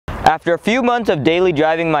After a few months of daily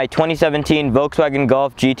driving my 2017 Volkswagen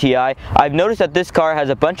Golf GTI, I've noticed that this car has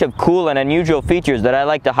a bunch of cool and unusual features that I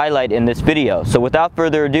like to highlight in this video. So without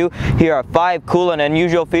further ado, here are 5 cool and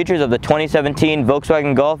unusual features of the 2017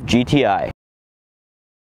 Volkswagen Golf GTI.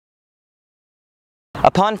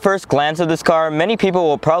 Upon first glance of this car, many people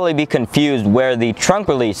will probably be confused where the trunk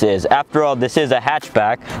release is. After all, this is a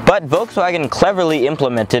hatchback, but Volkswagen cleverly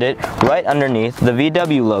implemented it right underneath the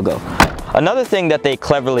VW logo. Another thing that they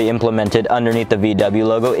cleverly implemented underneath the VW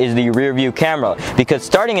logo is the rear view camera, because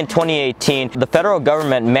starting in 2018, the federal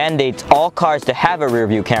government mandates all cars to have a rear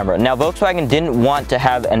view camera. Now, Volkswagen didn't want to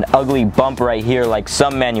have an ugly bump right here like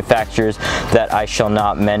some manufacturers that I shall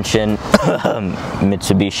not mention,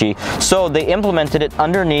 Mitsubishi, so they implemented it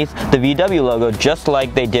underneath the VW logo just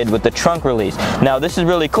like they did with the trunk release. Now, this is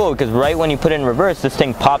really cool because right when you put it in reverse, this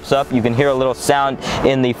thing pops up, you can hear a little sound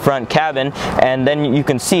in the front cabin, and then you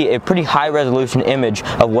can see a pretty high resolution image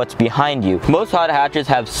of what's behind you. Most hot hatches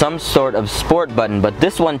have some sort of sport button, but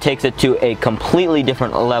this one takes it to a completely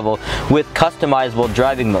different level with customizable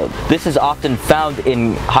driving mode. This is often found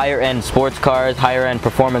in higher end sports cars, higher end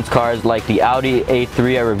performance cars like the Audi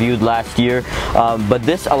A3 I reviewed last year, but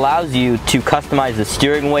this allows you to customize the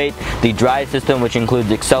steering weight, the drive system, which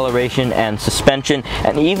includes acceleration and suspension,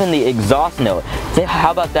 and even the exhaust note.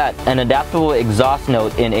 How about that? An adaptable exhaust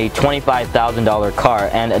note in a $25,000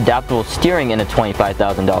 car and adaptable steering in a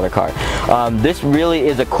 $25,000 car. This really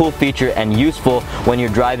is a cool feature and useful when you're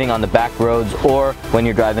driving on the back roads or when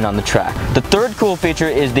you're driving on the track. The third cool feature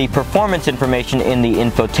is the performance information in the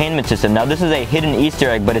infotainment system. Now, this is a hidden Easter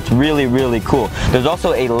egg, but it's really cool. There's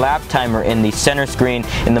also a lap timer in the center screen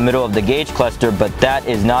in the middle of the gauge cluster, but that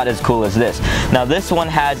is not as cool as this. Now, this one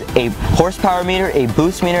has a horsepower meter, a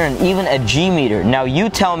boost meter, and even a G meter. Now, you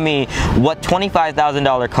tell me what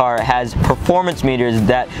 $25,000 car has performance meters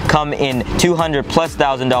that come in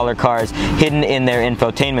 $200,000+ cars hidden in their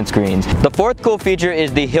infotainment screens. The fourth cool feature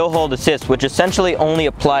is the hill hold assist, which essentially only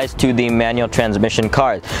applies to the manual transmission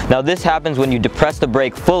cars. Now, this happens when you depress the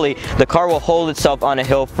brake fully. The car will hold itself on a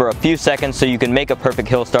hill for a few seconds so you can make a perfect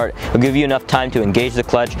hill start. It'll give you enough time to engage the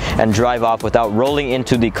clutch and drive off without rolling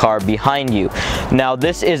into the car behind you. Now,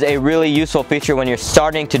 this is a really useful feature when you're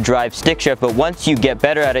starting to drive stick shift, but once you get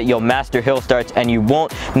better at it, you'll master hill starts and you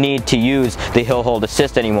won't need to use the hill hold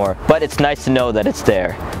assist anymore. But it's nice to know that it's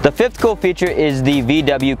there. The fifth cool feature is the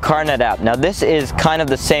VW CarNet app. Now, this is kind of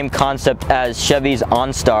the same concept as Chevy's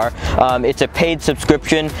OnStar. It's a paid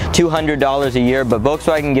subscription, $200 a year, but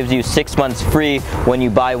Volkswagen gives you 6 months free when you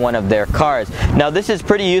buy one of their cars. Now, this is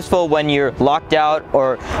pretty useful when you're locked out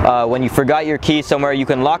or when you forgot your key somewhere. You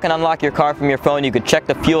can lock and unlock your car from your phone. You could check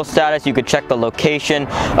the fuel status, you could check the location,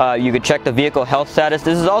 you could check the vehicle health status.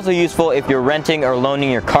 This is also useful if you're renting or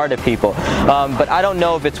loaning your car to people, but I don't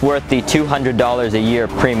know if it's worth the $200 a year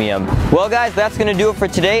premium. Well, guys, that's gonna do it for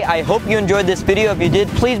today. I hope you enjoyed this video. If you did,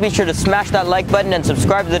 please be sure to smash that like button and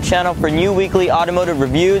subscribe to the channel for new weekly automotive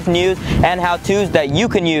reviews, news, and how-tos that you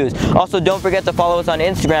can use. Also, don't forget to follow us on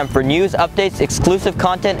Instagram for news, updates, exclusive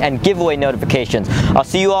content, and giveaway notifications. I'll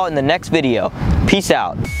see you all in the next video. Peace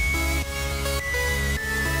out.